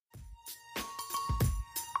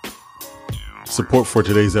Support for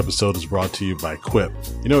today's episode is brought to you by Quip.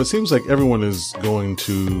 You know, it seems like everyone is going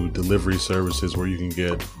to delivery services where you can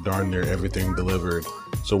get darn near everything delivered.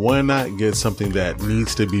 So why not get something that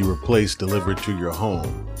needs to be replaced delivered to your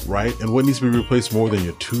home, right? And what needs to be replaced more than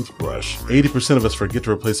your toothbrush? 80% of us forget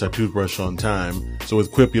to replace our toothbrush on time. So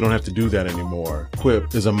with Quip, you don't have to do that anymore.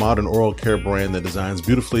 Quip is a modern oral care brand that designs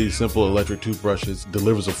beautifully simple electric toothbrushes,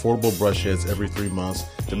 delivers affordable brush heads every 3 months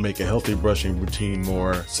to make a healthy brushing routine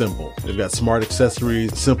more simple. They've got smart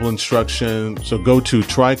accessories, simple instruction. So go to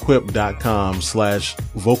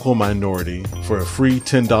tryquip.com/vocal minority for a free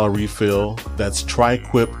 $10 refill. That's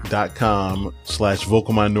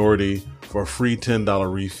tryquip.com/vocal minority for a free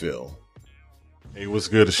 $10 refill. Hey, what's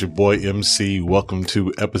good? It's your boy MC. Welcome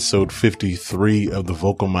to episode 53 of the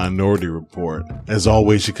Vocal Minority Report. As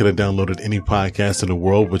always, you could have downloaded any podcast in the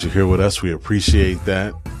world, but you're here with us. We appreciate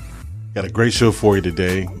that. Got a great show for you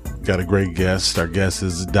today. Got a great guest. Our guest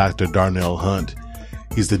is Dr. Darnell Hunt.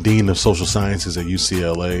 He's the Dean of Social Sciences at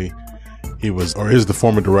UCLA. He is the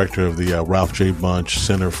former director of the Ralph J. Bunche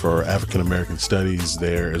Center for African American Studies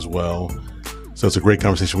there as well. So it's a great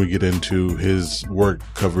conversation we get into. His work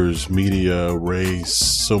covers media, race,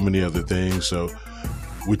 so many other things. So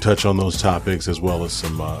we touch on those topics as well as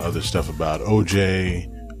some other stuff about OJ,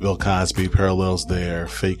 Bill Cosby, parallels there,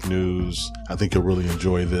 fake news. I think you'll really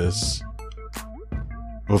enjoy this.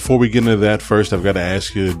 Before we get into that, first, I've got to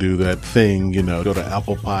ask you to do that thing, go to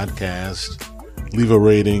Apple Podcast, leave a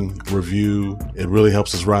rating, review. It really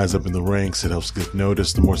helps us rise up in the ranks. It helps get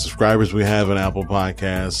noticed. The more subscribers we have on Apple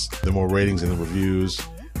Podcasts, the more ratings and the reviews.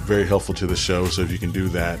 Very helpful to the show. So if you can do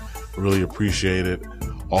that, really appreciate it.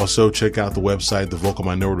 Also, check out the website, the Vocal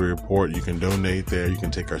Minority Report. You can donate there. You can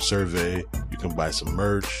take our survey. You can buy some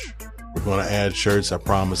merch. We're going to add shirts. I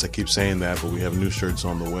promise. I keep saying that, but we have new shirts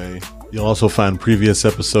on the way. You'll also find previous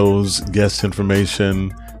episodes, guest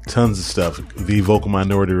information, tons of stuff.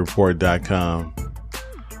 TheVocalMinorityReport.com.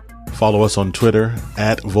 Follow us on Twitter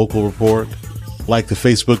at Vocal Report. Like the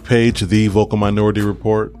Facebook page, The Vocal Minority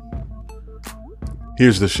Report.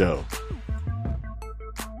 Here's the show.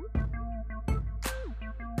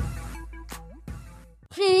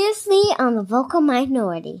 Previously on the Vocal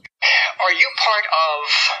Minority. Are you part of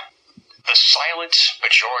the silent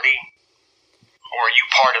majority? Or are you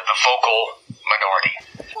part of the vocal minority?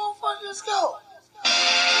 Motherfuckers, go.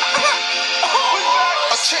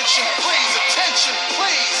 Attention,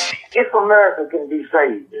 please. If America can be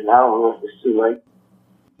saved, and I don't know if it's too late,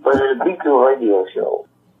 but it'll be through a radio show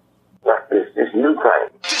like this new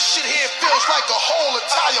kind. This shit here feels like a whole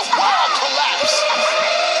entire world collapse.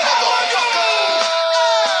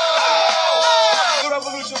 The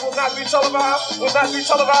revolution will not be televised, will not be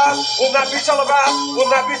televised, will not be televised, will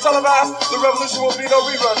not be televised. The revolution will be no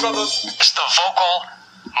rerun, brothers. It's the vocal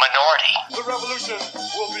minority. The revolution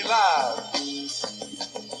will be live.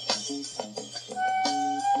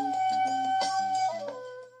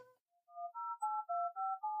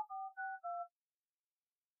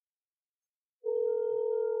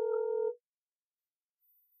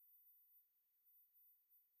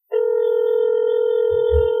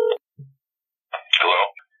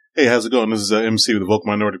 Hey, how's it going? This is MC with the Vocal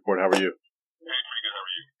Minority Report. How are you?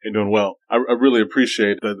 You're doing well. I really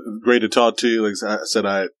appreciate it. Great to talk to you. Like I said,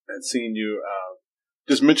 I had seen you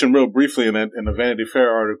just mentioned real briefly in the Vanity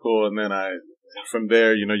Fair article, and then from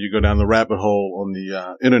there, you go down the rabbit hole on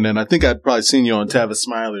the internet. I think I'd probably seen you on Tavis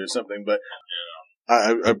Smiley or something, but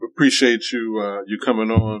I appreciate you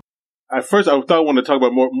coming on. At first, I thought I wanted to talk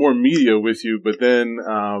about more media with you, but then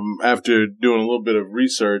after doing a little bit of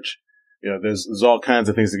research, there's all kinds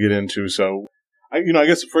of things to get into. So, I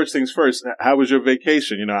guess the first things first, how was your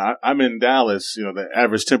vacation? I'm in Dallas. The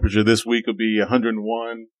average temperature this week will be 101.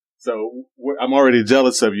 So I'm already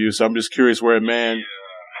jealous of you. So I'm just curious where a man,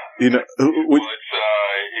 it's warm for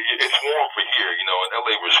here. In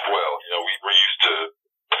LA we're spoiled. We're used to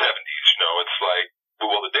 70s. It's like,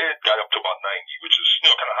 well, the day it got up to about 90, which is,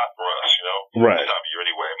 kind of hot for us, Right. This time of year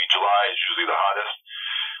anyway. I mean, July is usually the hottest.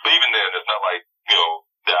 But even then, it's not like,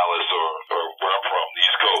 Dallas or where I'm from, the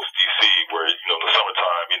East Coast, DC, where, in the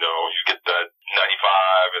summertime, you get that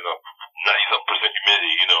 95 and a 90-something%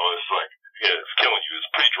 humidity, it's like, it's killing you.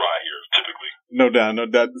 It's pretty dry here, typically. No doubt.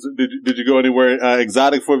 Did you go anywhere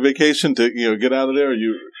exotic for a vacation to, get out of there? Or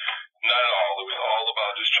you? Not at all. It was all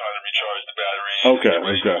about just trying to recharge the battery. Okay.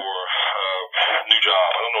 For new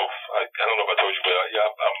job. I don't know if I told you, but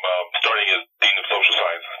I'm starting as Dean of Social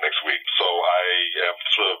Sciences next week. So I am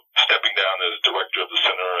sort of stepping down as director of the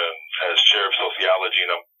center and as chair of sociology,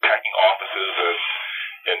 and I'm packing offices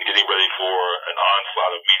and getting ready for an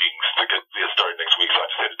onslaught of meetings to get started next week. So I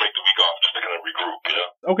just had to take the week off just to kind of regroup,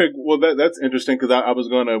 Okay, well that's interesting because I was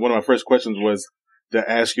one of my first questions was to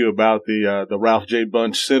ask you about the Ralph J.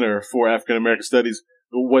 Bunche Center for African American Studies,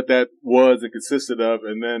 what that was and consisted of,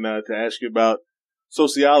 and then to ask you about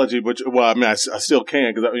sociology. Which, well, I mean, I still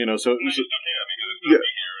can because You still can because it's going to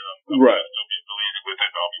be here, and I'm right. going to still be affiliated with it,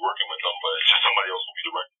 and I'll be working with them, but it's just somebody else will be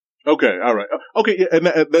directing. Okay, all right. Okay, yeah, and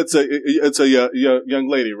it's a young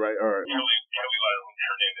lady, right? All right. Kelly Lytle,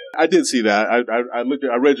 her name is. I did see that.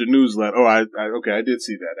 I read your newsletter. Oh, okay, I did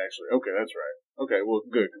see that actually. Okay, that's right. Okay, well,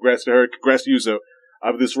 good. Congrats to her. Congrats to you. So,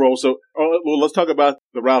 of this role. So, well, let's talk about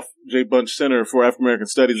the Ralph J. Bunche Center for African American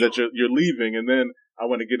Studies that you're leaving, and then I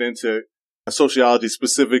want to get into sociology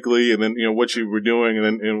specifically, and then what you were doing, and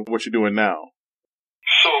then what you're doing now.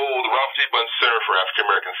 So, the Ralph J. Bunche Center for African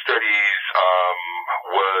American Studies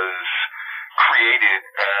was created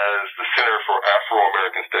as the Center for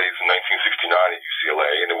Afro-American Studies in 1969 at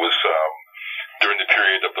UCLA, and it was during the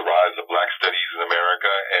period of the rise of Black Studies in America,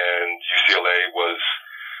 and UCLA was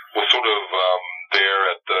sort of there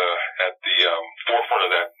at the forefront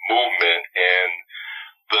of that movement, and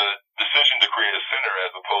the decision to create a center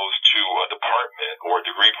as opposed to a department or a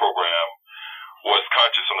degree program was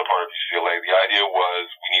conscious on the part of UCLA. The idea was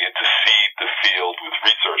we needed to seed the field with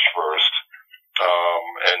research first,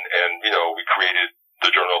 and we created the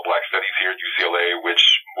Journal of Black Studies here at UCLA, which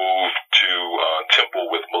moved to Temple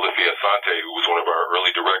with Malifi Asante, who was one of our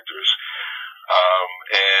early directors.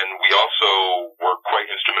 And we also were quite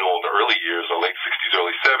instrumental in the early years, the late 60s,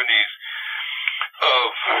 early 70s, of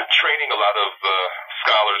training a lot of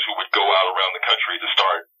scholars who would go out around the country to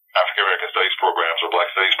start African American Studies programs or Black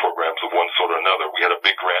Studies programs of one sort or another. We had a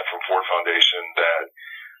big grant from Ford Foundation that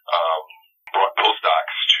brought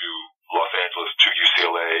postdocs to Los Angeles, to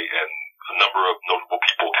UCLA, and a number of notable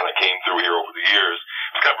people kind of came through here over the years.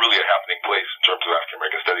 It was kind of really a happening place in terms of African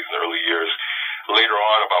American Studies in the early years. Later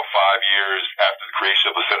on, about 5 years after the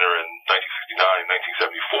creation of the center in 1969 and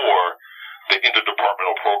 1974, the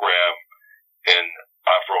interdepartmental program in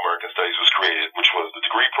Afro-American Studies was created, which was the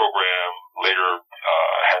degree program. Later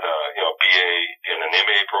had a BA and an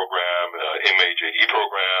MA program, an MA JD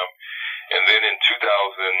program. And then in 2003,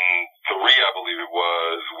 I believe it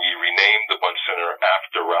was, we renamed the Bunche Center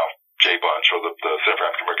after Ralph J. Bunche, or the Center for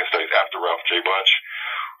African American Studies after Ralph J. Bunche,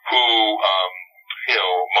 who,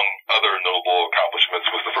 among other notable accomplishments,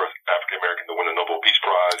 was the first African American to win a Nobel Peace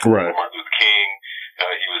Prize for Martin Luther King.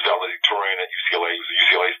 He was valedictorian at UCLA. He was a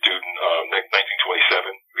UCLA student. 1927,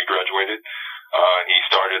 he graduated. He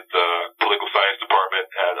started the political science department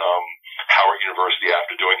at Howard University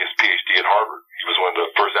after doing his PhD at Harvard. He was one of the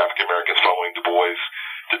first African Americans following Du Bois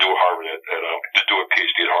to do to do a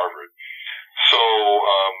PhD at Harvard. So,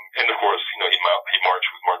 and of course, he marched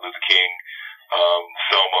with Martin Luther King,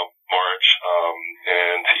 Selma March,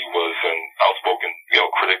 and he was an outspoken,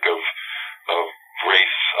 critic of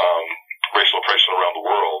race, racial oppression around the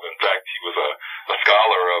world. In fact, he was a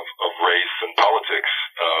scholar of race and politics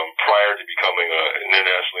prior to becoming an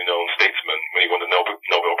internationally known statesman when he won the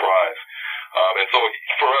Nobel Prize. And so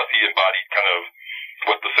for us, he embodied kind of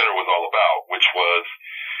what the center was all about, which was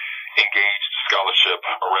engaged scholarship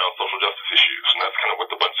around social justice issues. And that's kind of what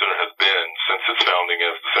the Bunche Center has been since its founding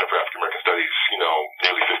as the Center for African American Studies,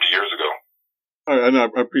 nearly 50 years ago. And I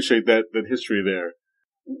appreciate that history there.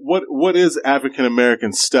 What is African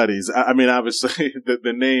American Studies? I mean, obviously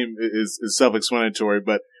the name is self-explanatory,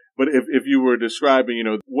 but if you were describing,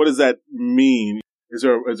 what does that mean? Is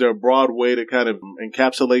there a broad way to kind of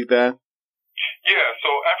encapsulate that? Yeah, so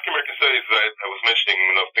African American Studies, I was mentioning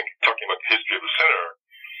when I was talking about the history of the center,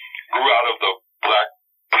 grew out of the Black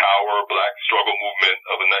Power, Black struggle movement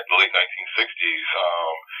of the late 1960s,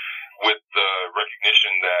 with the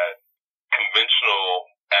recognition that conventional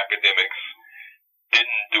academics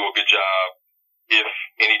didn't do a good job, if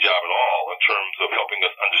any job at all, in terms of helping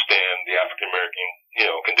us understand the African American,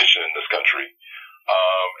 condition in this country.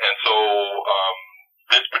 And so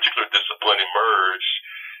this particular discipline emerged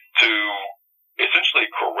to essentially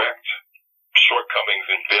correct shortcomings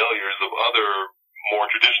and failures of other more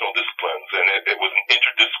traditional disciplines, and it was an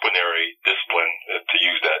interdisciplinary discipline, to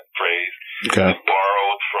use that phrase. Okay. It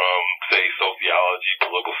borrowed from, say, sociology,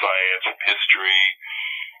 political science, history,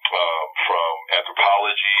 from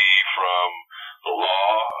anthropology, from the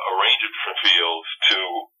law, a range of different fields, to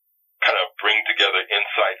kind of bring together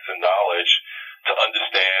insights and knowledge to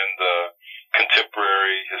understand the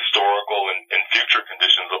contemporary, historical, and future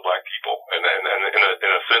conditions of Black people. And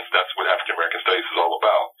in a sense, that's what African American Studies is all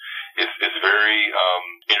about. It's very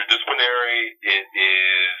interdisciplinary. It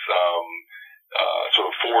is sort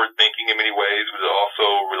of forward-thinking in many ways, but it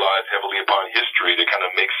also relies heavily upon history to kind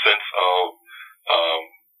of make sense of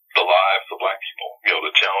the lives of Black people.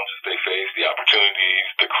 The challenges they face, the opportunities,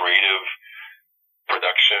 the creative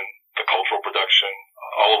production, the cultural production,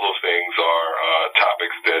 all of those things are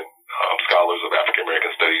topics that scholars of African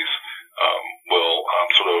American studies will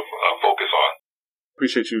sort of focus on.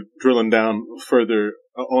 Appreciate you drilling down further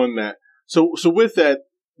on that. So with that,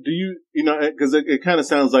 do you know, because it kind of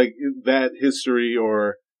sounds like that history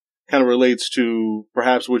or kind of relates to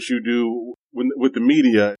perhaps what you do with the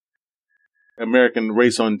media, American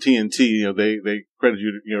Race on TNT. You know, they credit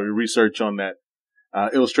you, your research on that,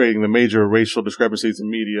 illustrating the major racial discrepancies in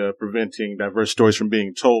media, preventing diverse stories from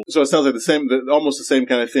being told. So it sounds like almost the same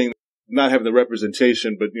kind of thing, not having the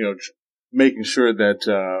representation, but, making sure that,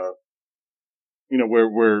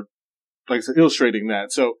 we're, like I said, illustrating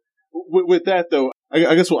that. So with that though,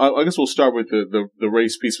 I guess we'll start with the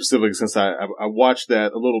race piece specifically, since I watched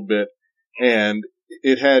that a little bit and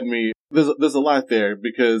it had me, there's a lot there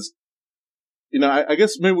because, I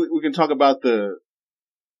guess maybe we can talk about the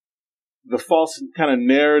false kind of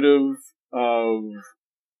narrative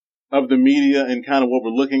of the media and kind of what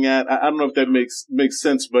we're looking at. I don't know if that makes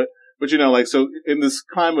sense, but so in this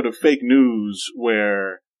climate of fake news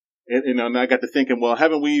where, and I got to thinking, well,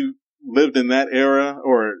 haven't we lived in that era,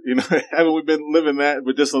 or, haven't we been living that,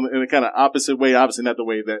 but just in a kind of opposite way, obviously not the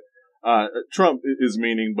way that, Trump is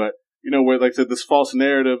meaning, but, where, like I said, this false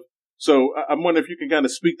narrative. So I'm wondering if you can kind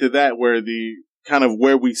of speak to that, where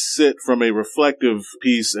where we sit from a reflective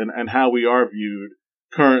piece and how we are viewed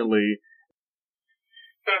currently.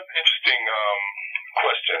 That's an interesting,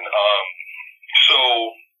 question. So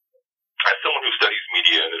as someone who studies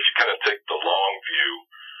media, and if you kind of take the long view,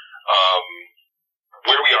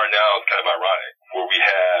 where we are now is kind of ironic, where we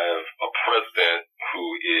have a president who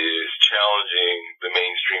is challenging the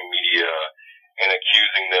mainstream media and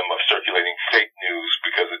accusing them of circulating fake news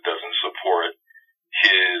because it doesn't support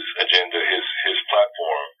his agenda, his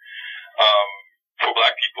platform. For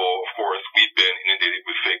black people, of course, we've been inundated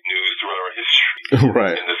with fake news throughout our history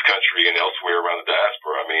right. in this country and elsewhere around the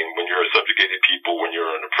diaspora. I mean, when you're a subjugated people, when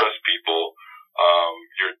you're an oppressed people,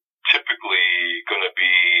 you're typically going to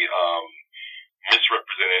be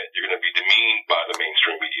misrepresented. You're going to be demeaned by the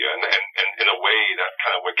mainstream media, and in a way, that's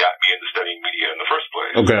kind of what got me into studying media in the first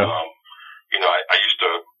place. Okay. I used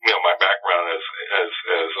to, my background as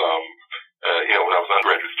when I was an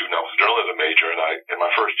undergraduate student, I was a journalism major, and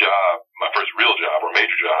my first real job or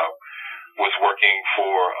major job was working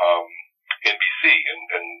for NBC,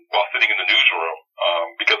 and while sitting in the newsroom,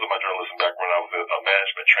 because of my journalism background, I was a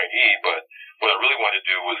management trainee, but what I really wanted to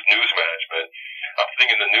do was news management. I'm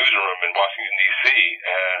sitting in the newsroom in Washington, D.C.,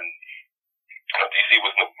 and D.C.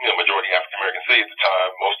 was the majority African American city at the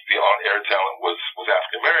time. Most of the on-air talent was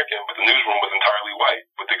African American, but the newsroom was entirely white,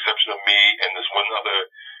 with the exception of me and this one other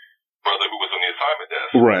brother who was on the assignment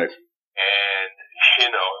desk. Right. And,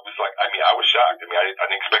 it was like, I was shocked. I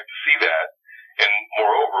didn't expect to see that. And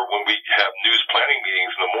moreover, when we have news planning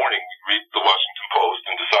meetings in the morning, we read the Washington Post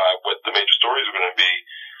and decide what the major stories are going to be.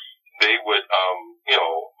 They would,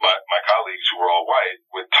 my colleagues who were all white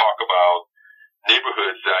would talk about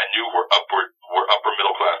neighborhoods that I knew were upper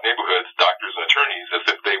middle class neighborhoods, doctors and attorneys, as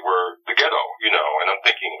if they were the ghetto, and I'm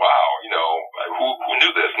thinking, wow, who knew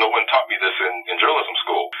this? No one taught me this in journalism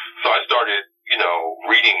school. So I started,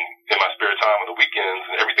 reading in my spare time on the weekends,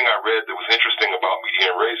 and everything I read that was interesting about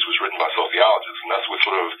media and race was written by sociologists, and that's what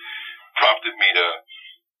sort of prompted me to,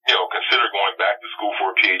 consider going back to school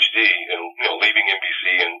for a PhD and, leaving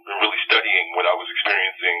NBC and really studying what I was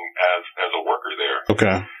experiencing as a worker there.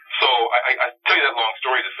 Okay. So I tell you that long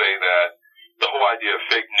story to say that the whole idea of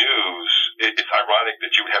fake news, it's ironic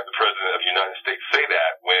that you would have the President of the United States say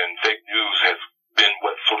that when fake news has been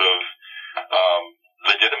what sort of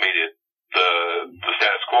legitimated the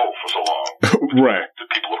status quo for so long. Right. To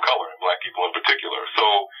people of color, and black people in particular. So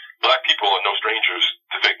black people are no strangers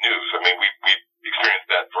to fake news. I mean, we've experienced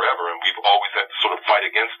that forever, and we've always had to sort of fight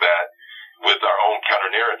against that with our own counter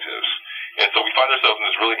narratives. And so we find ourselves in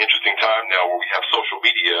this really interesting time now where we have social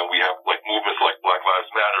media and we have like movements like Black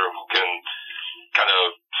Lives Matter who can kind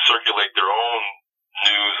of circulate their own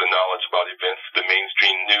news and knowledge about events the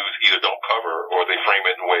mainstream news either don't cover or they frame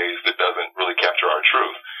it in ways that doesn't really capture our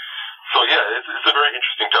truth. So yeah, it's a very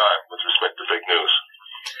interesting time with respect to fake news.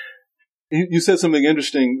 You said something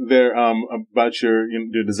interesting there about your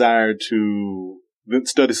desire to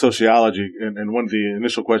study sociology, and one of the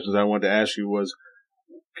initial questions I wanted to ask you was,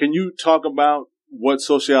 can you talk about what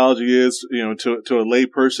sociology is, to a lay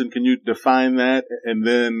person? Can you define that,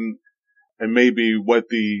 and maybe what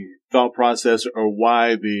the thought process or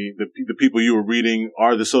why the people you were reading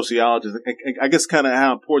are the sociologists? I guess kind of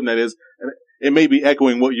how important that is. It may be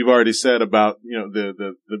echoing what you've already said about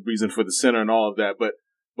the reason for the center and all of that,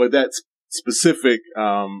 but that specific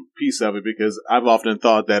piece of it, because I've often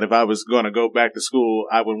thought that if I was going to go back to school,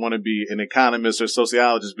 I would want to be an economist or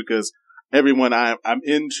sociologist, because everyone I'm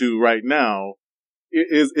into right now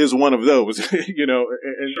is one of those, you know.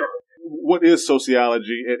 And what is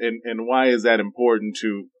sociology, and why is that important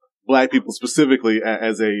to Black people specifically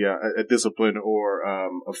as a discipline or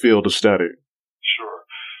a field of study? Sure.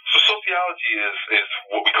 So sociology is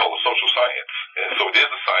what we call a social science. And so it is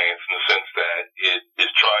a science in the sense that it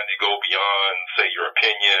is trying to go beyond, say, your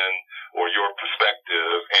opinion or your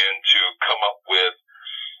perspective, and to come up with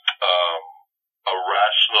a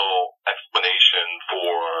rational explanation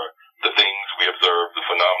for the things we observe, the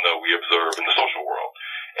phenomena we observe in the social world.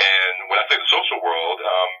 And when I say the social world,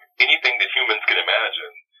 anything that humans can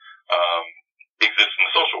imagine exists in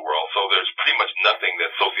the social world. So there's pretty much nothing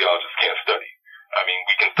that sociologists can't study. I mean,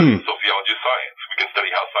 we can study the sociology of science. We can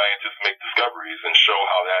study how scientists make discoveries and show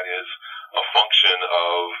how that is a function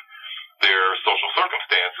of their social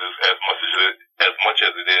circumstances as much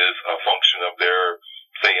as it is a function of their,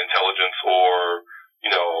 say, intelligence or,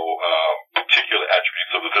 you know, particular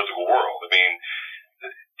attributes of the physical world. I mean,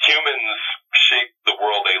 humans shape the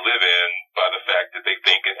world they live in by the fact that they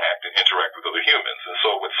think and act and interact with other humans. And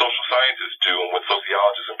so what social scientists do, and what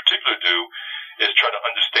sociologists in particular do, is try to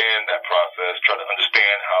understand that process, try to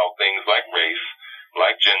understand how things like race,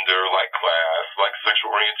 like gender, like class, like sexual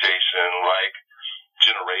orientation, like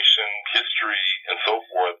generation, history, and so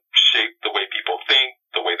forth shape the way people think,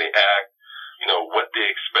 the way they act, you know, what they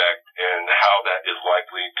expect, and how that is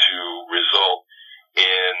likely to result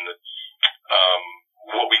in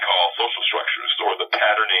what we call social structures, or the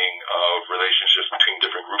patterning of relationships between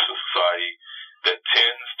different groups in society that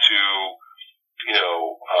tends to, you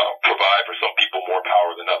know, provide for some people more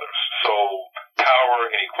power than others. So power,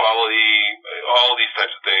 inequality, all these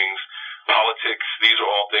types of things, politics, these are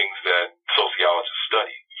all things that sociologists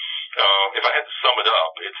study. If I had to sum it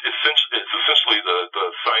up, it's essentially the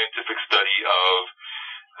scientific study of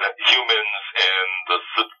humans and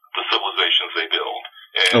the civilizations they build.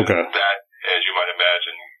 And that, as you might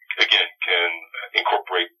imagine, again, can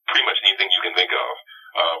incorporate pretty much anything you can think of,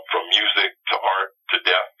 from music to art to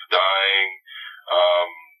death, dying,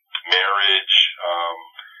 marriage,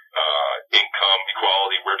 income,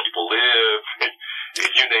 equality, where people live,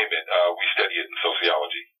 you name it, we study it in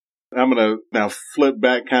sociology. I'm going to now flip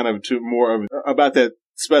back kind of to more of about that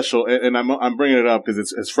special, and I'm bringing it up because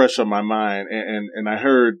it's fresh on my mind, and I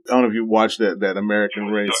heard, I don't know if you watched that American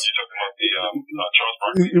Race. You're talking about the Charles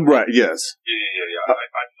Barkley? Right, yes. Yeah. I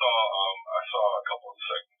saw a couple of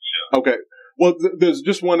segments, yeah. Okay. Well, there's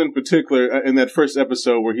just one in particular in that first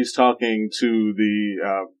episode where he's talking to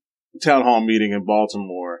the town hall meeting in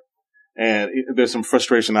Baltimore, and there's some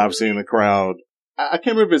frustration obviously in the crowd. I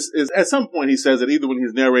can't remember if it's at some point he says that either when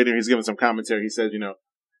he's narrating or he's giving some commentary, he says, you know,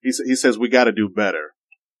 he says we got to do better,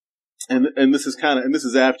 and this is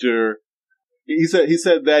after he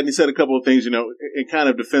said that, and he said a couple of things, you know, in kind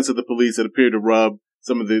of defense of the police that appeared to rub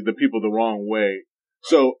some of the people the wrong way.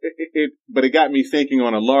 So but it got me thinking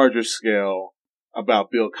on a larger scale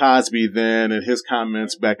about Bill Cosby then and his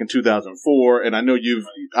comments back in 2004. And I know you've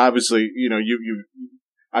obviously, you know,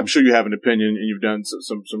 I'm sure you have an opinion and you've done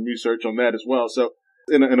some research on that as well. So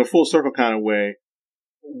in a full circle kind of way,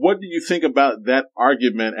 what do you think about that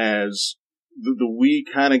argument as the we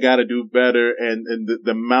kind of got to do better, and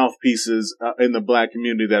the mouthpieces in the Black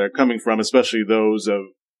community that are coming from, especially those of,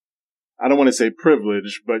 I don't want to say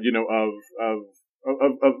privilege, but, you know,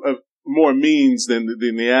 of more means than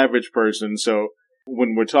the average person. So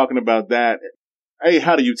when we're talking about that,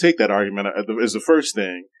 how do you take that argument is the first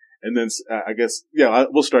thing. And then I guess,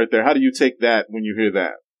 we'll start there. How do you take that when you hear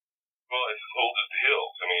that? Well, it's as old as the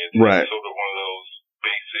hills. I mean, right. It's sort of one of those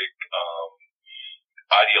basic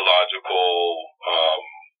ideological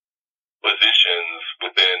positions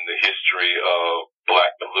within the history of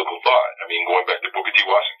Black political thought. I mean, going back to Booker T.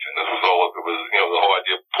 Washington, this was all. It was, you know, the whole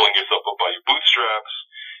idea of pulling yourself up by your bootstraps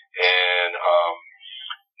and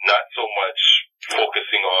not so much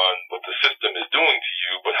focusing on what the system is doing to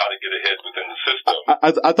you, but how to get ahead within the system.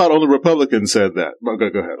 I thought only Republicans said that. Okay,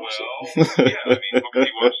 go ahead. Well, yeah, I mean, Booker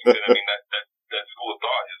T. Washington, I mean, that school of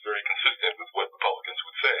thought is very consistent with what Republicans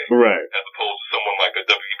would say. Right. As opposed to someone like a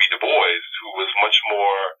W.B. Du Bois, who was much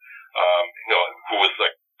more, who was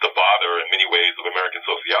like the father in many ways of American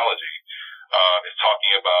sociology, is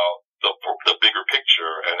talking about the bigger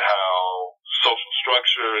picture and how social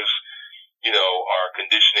structures, you know, are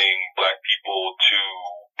conditioning Black people to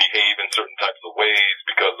behave in certain types of ways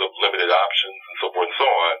because of limited options and so forth and so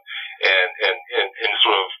on, and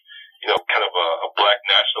sort of, you know, kind of a Black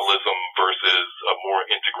nationalism versus a more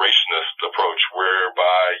integrationist approach,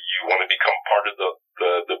 whereby you want to become part of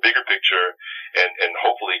the bigger picture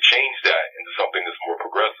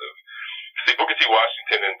D.C.,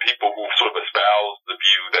 Washington, and people who sort of espouse the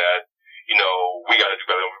view that, we got to do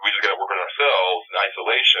better. We just got to work on ourselves in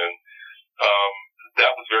isolation.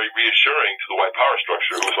 That was very reassuring to the white power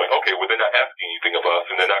structure, who was like, okay, well, they're not asking anything of us,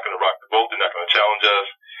 and they're not going to rock the boat. They're not going to challenge us.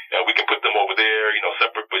 And we can put them over there,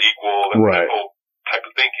 separate but equal, and that whole type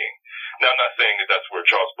of thinking. Now, I'm not saying that that's where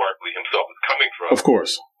Charles Barkley himself is coming from. Of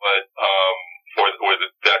course. But, or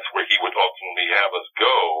that that's where he would ultimately have us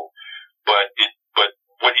go. But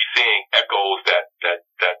what he's saying echoes that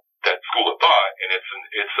school of thought, and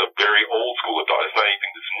it's a very old school of thought. It's not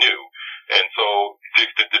anything that's new. And so, to the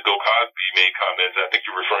extent that Bill Cosby made comments, I think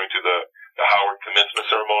you're referring to the Howard commencement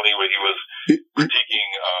ceremony where he was critiquing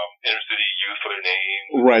inner city youth for their names.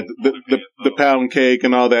 Right. The pound cake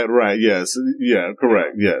and all that. Right. Yes. Yeah.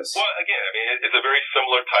 Correct. Yes. Well, again, I mean, it's a very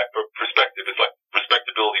similar type of perspective. It's like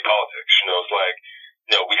respectability politics. It's like,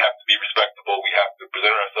 we have to be respectable. We have to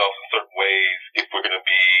present ourselves in certain ways if we're going to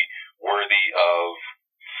be worthy of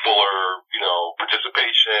fuller,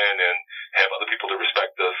 participation and have other people to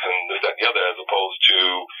respect us and this, that, and the other, as opposed to,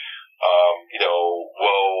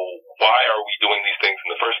 well, why are we doing these things in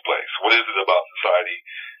the first place? What is it about society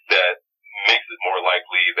that makes it more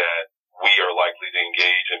likely that we are likely to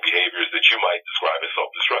engage in behaviors that you might describe as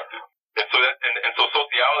self-destructive? And so so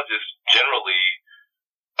sociologists generally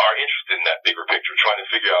are interested in that bigger picture, trying to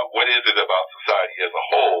figure out what is it about society as a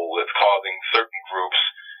whole that's causing certain groups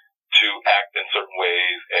to act in certain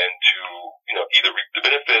ways and to, either reap the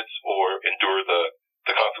benefits or endure the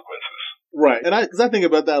consequences. Right. And because I think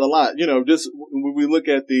about that a lot, just when we look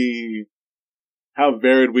at how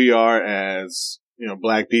varied we are as,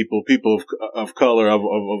 Black people of color, of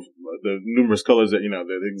the numerous colors that,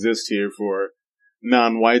 that exist here for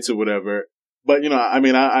non-whites or whatever. But,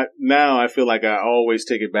 I now I feel like I always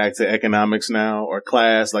take it back to economics now, or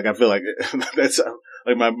class. Like, I feel like that's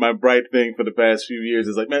like my bright thing for the past few years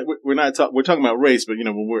is like, man, we're talking about race, but,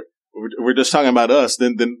 when we're just talking about us,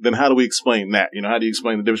 then how do we explain that? How do you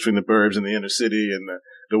explain the difference between the burbs and the inner city and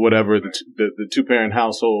the whatever, the two-parent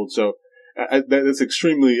household? So that's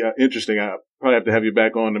extremely interesting. I probably have to have you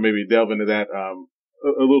back on to maybe delve into that a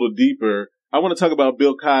little deeper. I want to talk about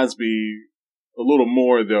Bill Cosby a little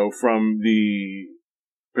more, though, from the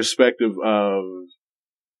perspective of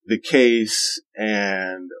the case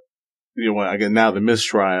and, again, now the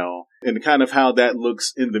mistrial, and kind of how that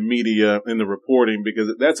looks in the media, in the reporting,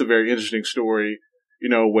 because that's a very interesting story,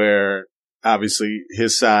 where obviously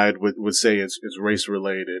his side would say it's race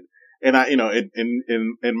related. And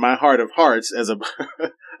in my heart of hearts,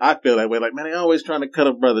 I feel that way, like, man, they're always trying to cut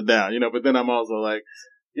a brother down, but then I'm also like,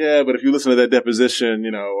 yeah, but if you listen to that deposition,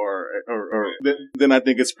 then I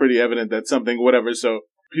think it's pretty evident that something, whatever. So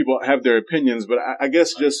people have their opinions, but I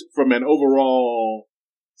guess just from an overall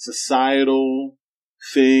societal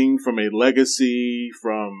thing, from a legacy,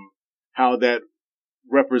 from how that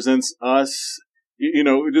represents us,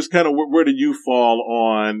 just kind of where do you fall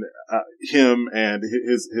on him and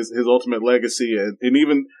his ultimate legacy, and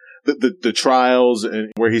even the trials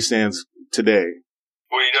and where he stands today?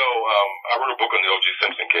 Well, I wrote a book on the O.J.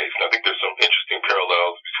 Simpson case, and I think there's some interesting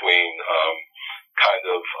parallels between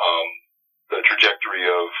the trajectory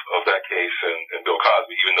of that case and Bill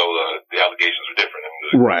Cosby, even though the allegations are different. I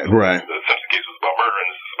mean, right. The Simpson case was about murder, and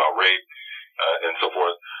this is about rape, and so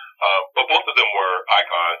forth. But both of them were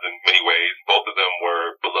icons in many ways. Both of them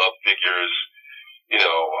were beloved figures.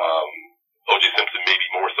 O.J. Simpson maybe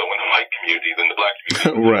more so in the white community than the black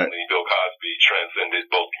community. Right. Bill Cosby transcended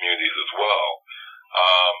both communities as well.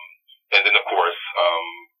 And then, of course,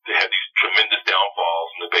 they had these tremendous downfalls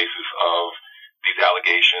on the basis of these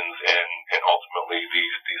allegations and ultimately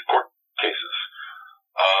these court cases.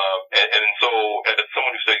 And so, as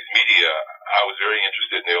someone who studies media, I was very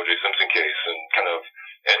interested in the O.J. Simpson case, and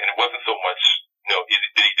and it wasn't so much,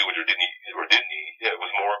 did he do it or didn't he? It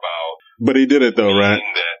was more about. But he did it though, right?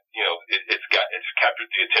 That it's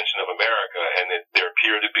captured the attention of America, and there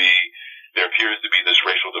appears to be this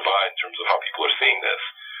racial divide in terms of how people are seeing this.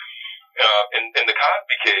 In the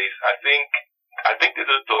Cosby case, I think that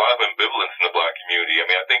there's a lot of ambivalence in the black community. I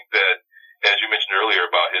mean, I think that, as you mentioned earlier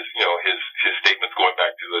about his statements going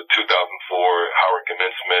back to the 2004 Howard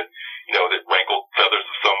commencement, that rankled feathers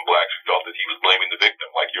of some blacks who felt that he was blaming the victim,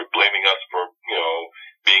 like, you're blaming us for,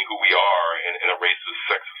 being who we are in a racist,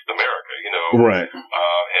 sexist America, Right.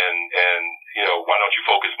 And why don't you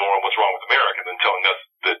focus more on what's wrong with America than telling us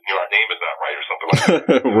that, our name is not right or something like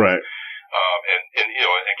that. Right. And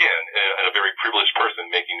again, a very privileged person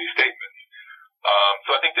making these statements.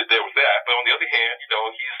 So I think that there was that. But on the other hand,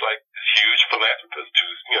 he's like this huge philanthropist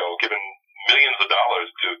who's, given millions of dollars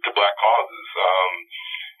to black causes.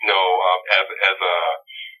 As a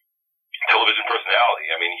television personality,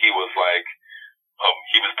 I mean, he was like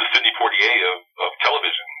he was the Sidney Poitier of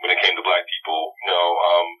television when it came to black people.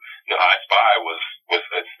 I Spy was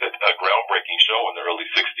a groundbreaking show in the early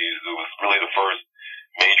 60s. It was really the first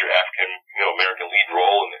major African, American lead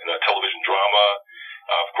role in a television drama.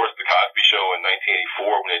 Of course, the Cosby Show in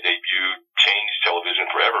 1984, when it debuted, changed television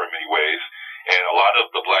forever in many ways. And a lot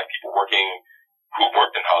of the black people who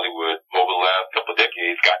worked in Hollywood over the last couple of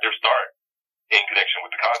decades got their start in connection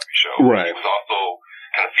with the Cosby Show. Right. It was also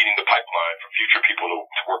kind of feeding the pipeline for future people to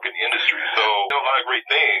work in the industry. So, a lot of great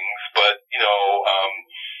things, but,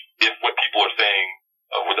 if what people are saying,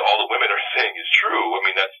 what all the women are saying is true, I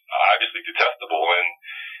mean, that's obviously detestable.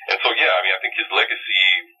 And so, yeah, I mean, I think his legacy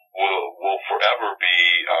will forever be,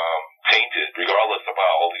 tainted regardless of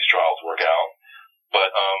how all these trials work out.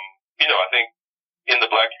 But, I think in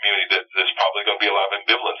the black community that there's probably going to be a lot of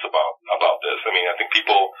ambivalence about this. I mean, I think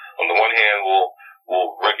people on the one hand will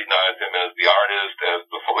recognize him as the artist, as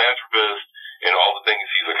the philanthropist, and all the things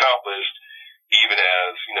he's accomplished, even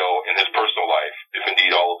as, in his personal life, if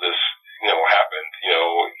indeed all of this, happened,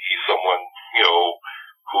 he's someone,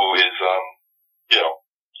 who is,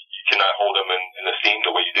 you cannot hold him in esteem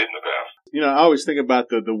the way you did in the past. I always think about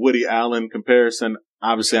the Woody Allen comparison.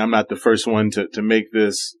 Obviously, I'm not the first one to make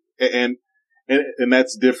this, and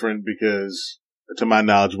that's different because, to my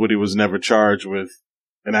knowledge, Woody was never charged with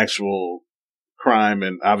an actual crime,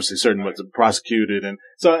 and obviously certain was prosecuted. And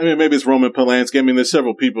so, I mean, maybe it's Roman Polanski. I mean, there's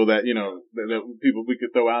several people that, that people we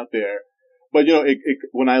could throw out there. But,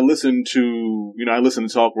 when I listen to, I listen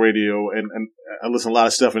to talk radio and I listen to a lot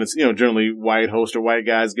of stuff, and it's, generally white hosts or white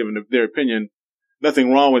guys giving their opinion.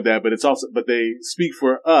 Nothing wrong with that, but it's also, but they speak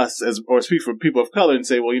for us or speak for people of color and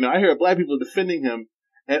say, well, I hear black people defending him.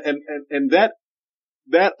 And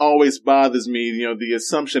that always bothers me, the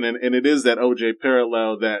assumption, and it is that OJ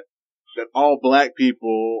parallel that all black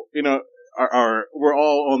people, we're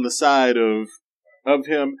all on the side of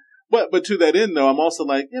him. But to that end, though, I'm also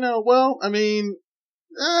like, well, I mean,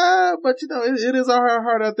 but it is our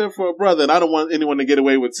heart out there for a brother, and I don't want anyone to get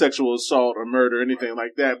away with sexual assault or murder or anything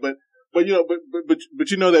like that. But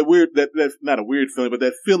that weird, that not a weird feeling, but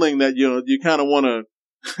that feeling that, you kind of want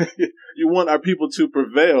to, you want our people to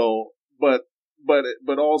prevail, but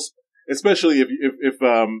also, especially if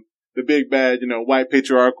the big bad, white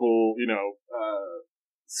patriarchal,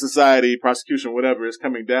 society, prosecution, whatever is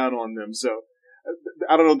coming down on them. So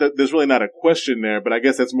I don't know that there's really not a question there, but I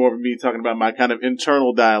guess that's more of me talking about my kind of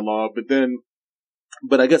internal dialogue.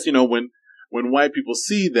 But I guess, when white people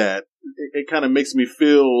see that, it kind of makes me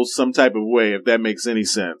feel some type of way, if that makes any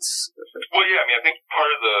sense. Well, yeah, I mean, I think part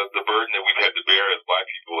of the burden that we've had to bear as black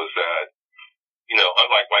people is that,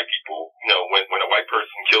 unlike white people, when a white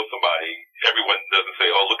person kills somebody, everyone doesn't say,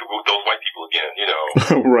 oh, look at those white people again,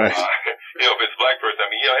 Right. If it's a black person, I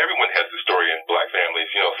mean, everyone has this story in black families.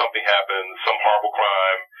 Something happens, some horrible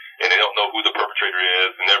crime, and they don't know who the perpetrator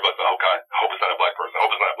is, and everybody's like, oh, God, I hope it's not a black person. I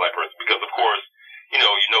hope it's not a black person. Because, of course,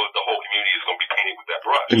 that the whole community is going to be painted with that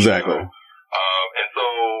brush. Exactly. And so,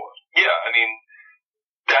 yeah, I mean,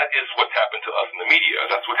 that is what's happened to us in the media.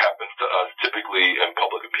 That's what happens to us typically in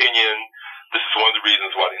public opinion. This is one of the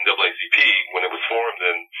reasons why the NAACP, when it was formed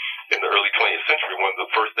in the early 20th century, one of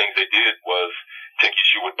the first things they did was take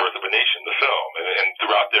issue with Birth of a Nation, the film. And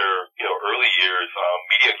throughout their, early years,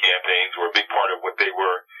 media campaigns were a big part of what they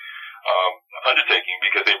were undertaking,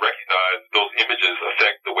 because they recognized those images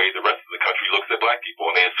affect the way the rest of the country looks at black people,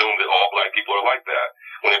 and they assume that all black people are like that,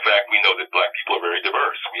 when in fact we know that black people are very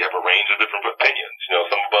diverse. We have a range of different opinions.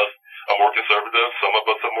 Some of us are more conservative, some of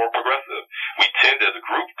us are more progressive. We tend as a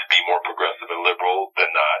group to be more progressive and liberal than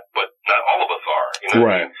not, but not all of us are.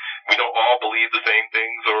 Right. We don't all believe the same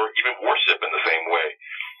things or even worship in the same way.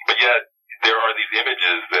 But yet there are these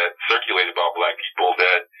images that circulate about black people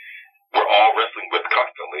that we're all wrestling with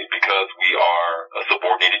constantly, because we are a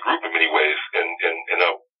subordinated group in many ways in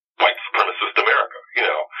a white supremacist America,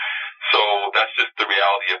 So that's just the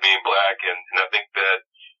reality of being black. And I think that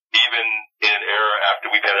even in an era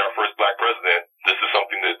after we've had our first black president, this is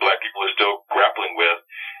something that black people are still grappling with.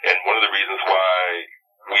 And one of the reasons why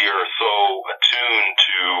we are so attuned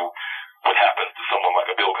to what happens to someone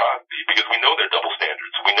like a Bill Cosby, because we know there are double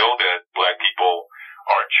standards. We know that black people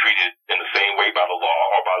aren't treated in the same way by the law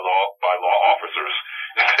or by law officers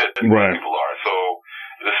that Right. people are. So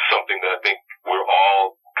this is something that I think we're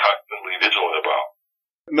all constantly vigilant about.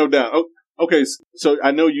 No doubt. Okay, so I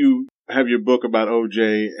know you have your book about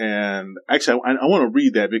OJ, and actually I want to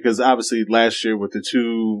read that, because obviously last year with the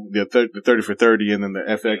 30 for 30 and then the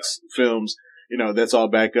FX films, that's all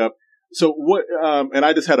back up. So what, and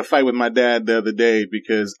I just had a fight with my dad the other day,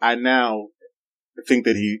 because I now think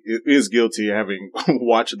that he is guilty, having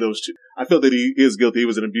watched those two. I feel that he is guilty. He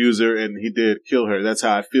was an abuser and he did kill her. That's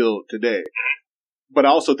how I feel today. But I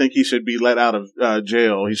also think he should be let out of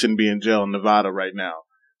jail. He shouldn't be in jail in Nevada right now.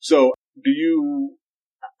 So can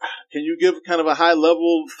you give kind of a high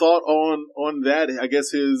level thought on that? I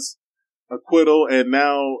guess his acquittal and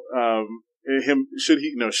now, should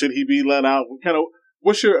he be let out? Kind of,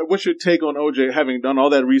 what's your take on OJ having done all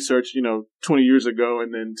that research, 20 years ago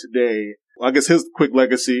and then today? I guess his quick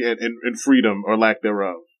legacy and freedom or lack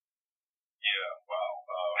thereof. Yeah, wow.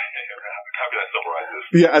 How can I summarize this?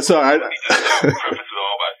 Yeah, so Let me just preface it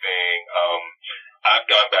all by saying I've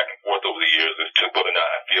gone back and forth over the years as to whether or not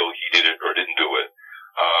I feel he did it or didn't do it.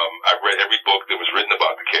 I've read every book that was written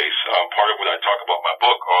about the case. Part of what I talk about in my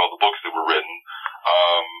book are all the books that were written.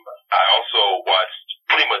 I also watched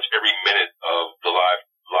pretty much every minute of the live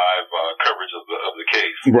coverage of the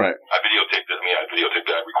case. Right. I videotaped it.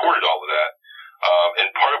 I recorded all of that. And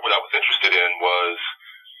part of what I was interested in was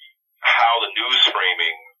how the news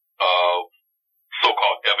framing of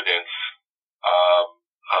so-called evidence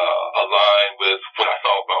aligned with what I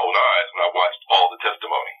saw with my own eyes when I watched all the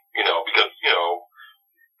testimony. Because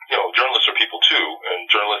journalists are people too, and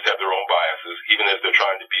journalists have their own biases, even as they're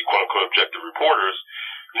trying to be quote-unquote objective reporters.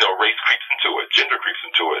 Race creeps into it, gender creeps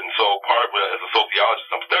into it. And so part of what, as a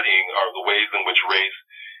sociologist, I'm studying are the ways in which race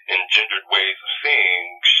and gendered ways of seeing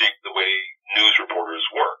shape the way news reporters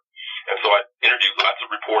work. And so I interviewed lots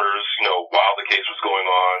of reporters, while the case was going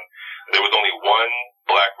on. There was only one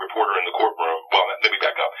black reporter in the courtroom. Well, let me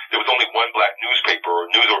back up. There was only one black newspaper or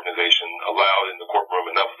news organization allowed in the courtroom,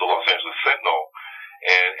 and that was the Los Angeles Sentinel.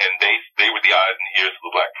 And they were the eyes and ears of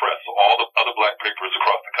the black press. So all the other black papers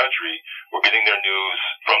across the country were getting their news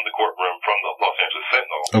from the courtroom, from the Los Angeles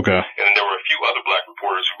Sentinel. Okay. And then there were a few other black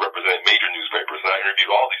reporters who represented major newspapers, and I interviewed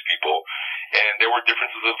all these people. And there were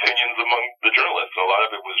differences of opinions among the journalists, and a lot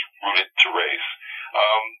of it was rooted to race.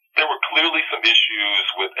 There were clearly some issues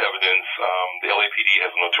with evidence. The LAPD has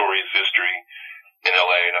a notorious history in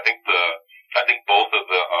LA, and I think both of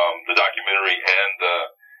the documentary and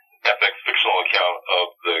the FX fictional account of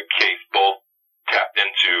the case both tapped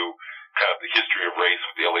into kind of the history of race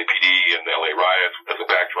with the LAPD and the LA riots as a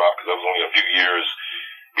backdrop, because that was only a few years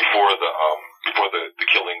before the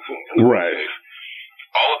killings in the right. case.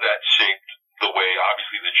 All of that shaped the way,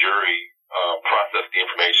 obviously, the jury processed the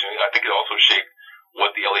information. I think it also shaped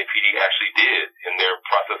what the LAPD actually did in their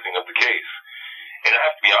processing of the case. And I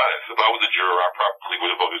have to be honest, if I was a juror, I probably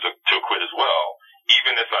would have voted to acquit as well,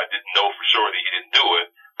 even if I didn't know for sure that he didn't do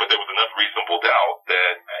it. But there was enough reasonable doubt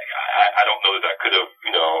that I don't know that I could have,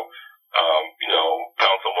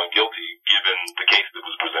 found someone guilty given the case that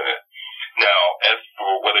was presented. Now, as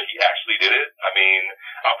for whether he actually did it, I mean,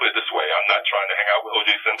 I'll put it this way. I'm not trying to hang out with O.J.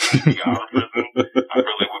 Simpson if he got out of prison. I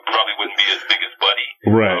probably wouldn't be his biggest buddy.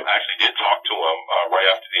 Right. I actually did talk to him right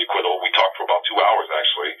after the acquittal. We talked for about 2 hours,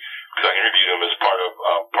 actually, because I interviewed him as part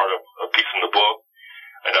of a piece in the book.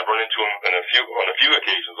 And I've run into him on a few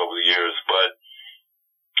occasions over the years, but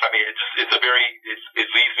I mean, it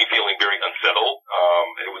leaves me feeling very unsettled.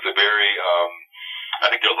 It was I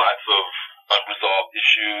think there are lots of unresolved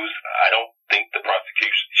issues. I don't think the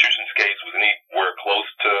prosecution's case was anywhere close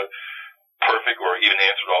to perfect or even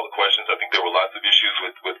answered all the questions. I think there were lots of issues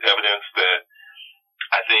with evidence that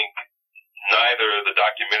I think neither the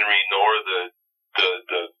documentary nor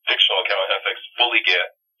the fictional account FX fully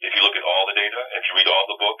get. If you look at all the data, if you read all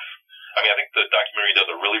the books, I mean, I think the documentary does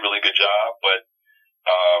a really, really good job, but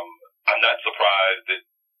I'm not surprised that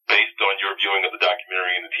based on your viewing of the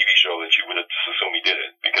documentary and the TV show that you would have just assumed he did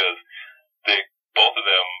it, because both of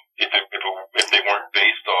them, if they weren't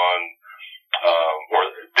based on or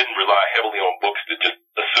didn't rely heavily on books that just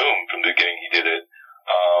assumed from the beginning he did it,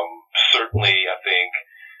 certainly I think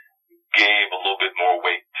gave a little bit more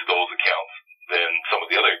weight to those accounts than some of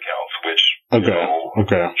the other accounts, which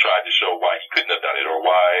tried to show why he couldn't have done it or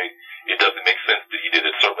why it doesn't make sense that he did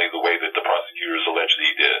it, certainly the way that the prosecutors alleged that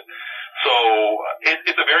he did. So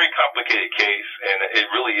it's a very complicated case, and it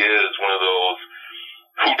really is one of those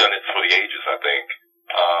whodunits for the ages, I think,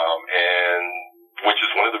 and which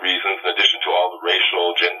is one of the reasons, in addition to all the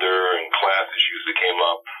racial, gender, and class issues that came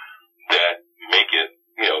up, that make it,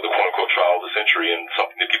 the quote-unquote trial of the century and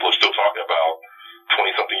something that people are still talking about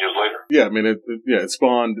 20-something years later. Yeah, I mean, it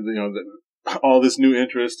spawned, all this new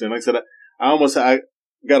interest. And like I said, I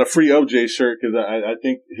got a free OJ shirt because I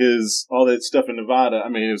think all that stuff in Nevada, I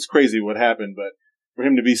mean, it was crazy what happened, but for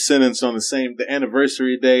him to be sentenced on the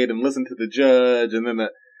anniversary date and listen to the judge and then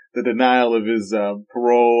the denial of his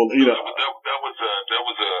parole, That was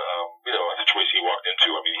a situation he walked into.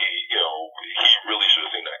 I mean, he really should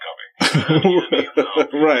have seen that coming.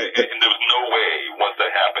 Right. And there was no way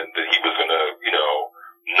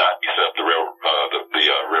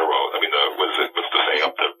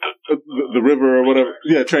the river or whatever.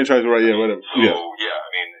 Yeah, train tracks, right? Yeah, whatever. So, yeah, I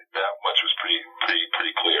mean, that much was pretty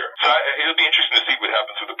clear. So it'll be interesting to see what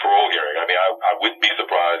happens with the parole hearing. I mean, I wouldn't be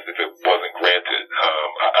surprised if it wasn't granted.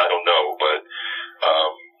 I don't know, but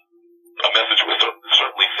a message was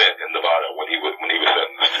certainly sent in Nevada when he was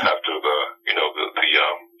sentenced after the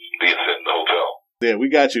incident in the hotel. Yeah,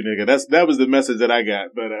 we got you, nigga. That was the message that I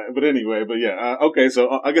got. But anyway, okay.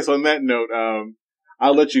 So I guess on that note,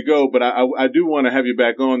 I'll let you go, but I do want to have you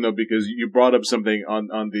back on though, because you brought up something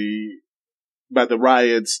about the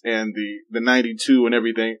riots and the 92 and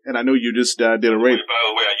everything. And I know you just did a raid. By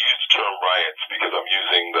the way, I used the term riots because I'm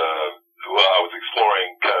using I was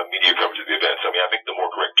exploring kind of media coverage of the events. I mean, I think the more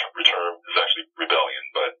correct term is actually rebellion,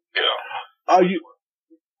 but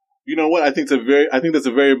you know what? I think that's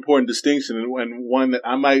a very important distinction, and one that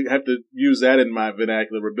I might have to use that in my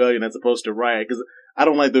vernacular, rebellion, as opposed to riot, because I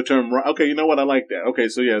don't like the term. Okay, you know what? I like that. Okay,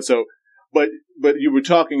 so yeah, but you were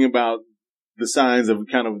talking about the signs of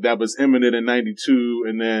kind of that was imminent in 92,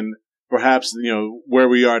 and then perhaps, where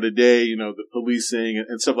we are today, the policing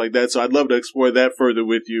and stuff like that. So I'd love to explore that further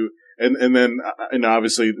with you. And then,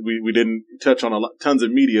 obviously we didn't touch on tons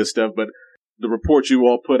of media stuff, but the report you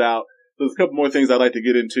all put out. There's a couple more things I'd like to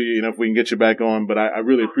get into, if we can get you back on, but I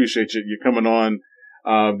really appreciate you coming on,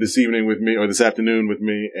 this evening with me, or this afternoon with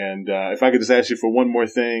me. And, if I could just ask you for one more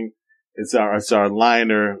thing, it's our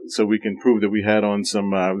liner, so we can prove that we had on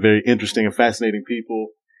some, very interesting and fascinating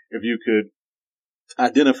people. If you could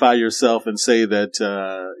identify yourself and say that,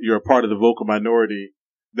 you're a part of the vocal minority,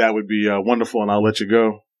 that would be, wonderful, and I'll let you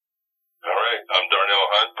go. All right. I'm Darnell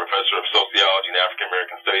Hunt, professor of sociology and African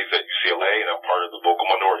American studies at UCLA, and I'm part of the vocal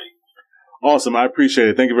minority. Awesome. I appreciate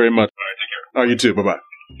it. Thank you very much. All right. Take care. All right. You too. Bye-bye.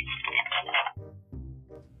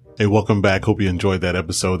 Hey, welcome back. Hope you enjoyed that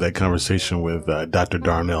episode, that conversation with Dr.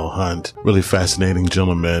 Darnell Hunt. Really fascinating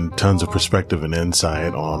gentleman. Tons of perspective and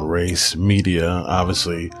insight on race, media,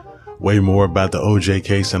 obviously. Way more about the OJ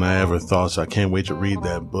case than I ever thought, so I can't wait to read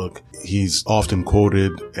that book. He's often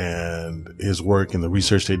quoted, and his work and the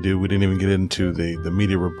research they do. We didn't even get into the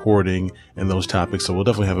media reporting and those topics, so we'll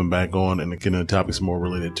definitely have him back on and get into topics more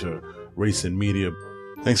related to race and media.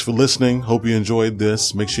 Thanks for listening. Hope you enjoyed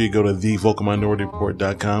this. Make sure you go to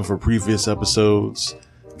thevocalminorityreport.com for previous episodes,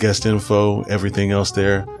 guest info, everything else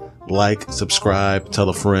there. Like, subscribe, tell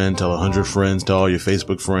a friend, tell 100 friends, tell all your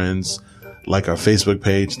Facebook friends. Like our Facebook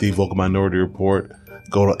page, The Vocal Minority Report.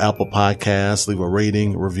 Go to Apple Podcasts, leave a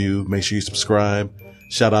rating, review. Make sure you subscribe.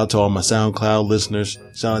 Shout out to all my SoundCloud listeners.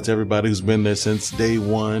 Shout out to everybody who's been there since day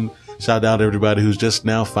one. Shout out to everybody who's just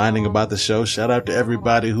now finding about the show. Shout out to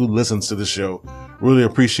everybody who listens to the show. Really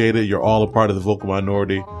appreciate it. You're all a part of the vocal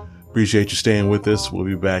minority. Appreciate you staying with us. We'll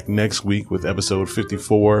be back next week with episode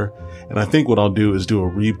 54. And I think what I'll do is do a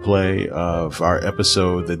replay of our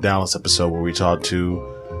episode, the Dallas episode, where we talked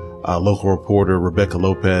to local reporter Rebecca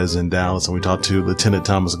Lopez in Dallas, and we talked to Lieutenant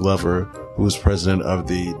Thomas Glover, who is president of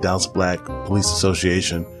the Dallas Black Police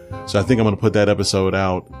Association. So I think I'm going to put that episode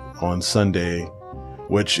out on Sunday,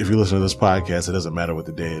 which, if you listen to this podcast, it doesn't matter what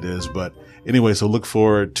the day it is. But anyway, so look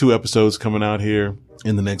for 2 episodes coming out here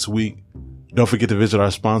in the next week. Don't forget to visit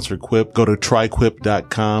our sponsor, Quip. Go to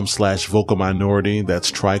tryquip.com/vocal minority.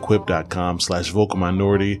 That's tryquip.com/vocal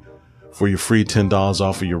minority for your free $10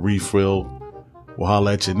 off of your refill. We'll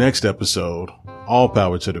holler at you next episode. All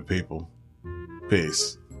power to the people.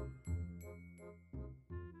 Peace.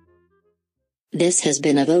 This has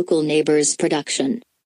been a Vocal Neighbors production.